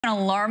An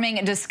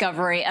alarming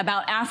discovery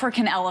about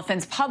African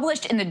elephants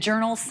published in the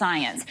journal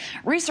Science.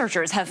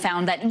 Researchers have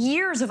found that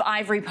years of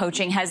ivory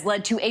poaching has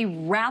led to a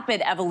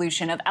rapid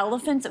evolution of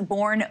elephants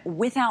born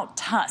without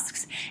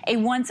tusks, a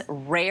once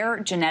rare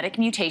genetic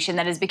mutation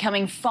that is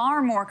becoming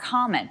far more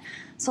common.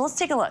 So let's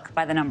take a look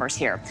by the numbers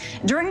here.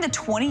 During the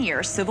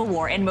 20-year civil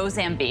war in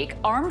Mozambique,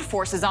 armed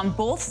forces on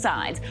both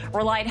sides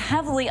relied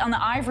heavily on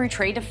the ivory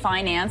trade to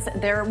finance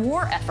their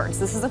war efforts.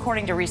 This is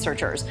according to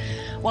researchers.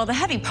 While the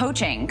heavy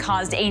poaching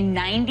caused a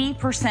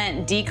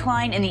 90%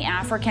 decline in the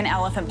African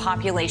elephant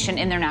population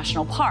in their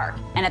national park.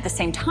 And at the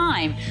same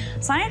time,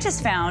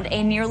 scientists found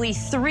a nearly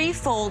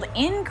threefold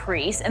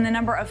increase in the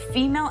number of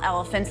female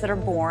elephants that are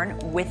born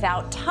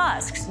without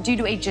tusks due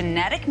to a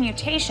genetic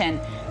mutation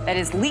that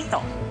is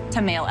lethal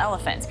to male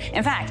elephants.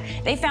 In fact,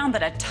 they found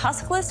that a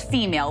tuskless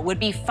female would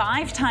be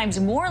 5 times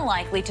more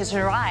likely to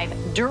survive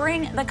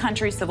during the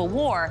country's civil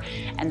war,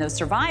 and those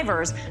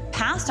survivors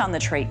passed on the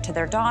trait to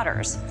their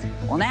daughters.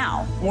 Well,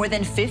 now, more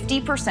than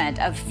 50%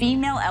 of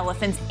female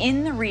elephants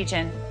in the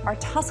region are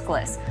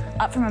tuskless,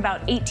 up from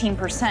about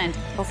 18%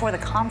 before the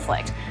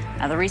conflict.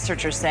 Now, the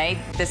researchers say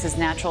this is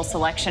natural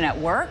selection at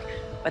work,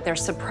 but they're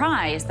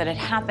surprised that it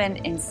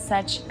happened in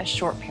such a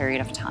short period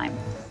of time.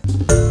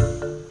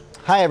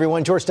 Hi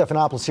everyone, George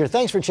Stephanopoulos here.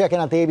 Thanks for checking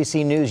out the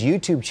ABC News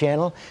YouTube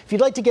channel. If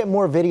you'd like to get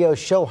more videos,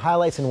 show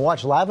highlights, and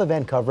watch live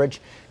event coverage,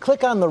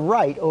 click on the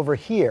right over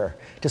here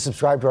to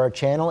subscribe to our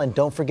channel, and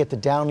don't forget to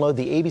download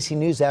the ABC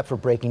News app for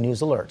breaking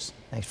news alerts.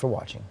 Thanks for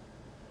watching.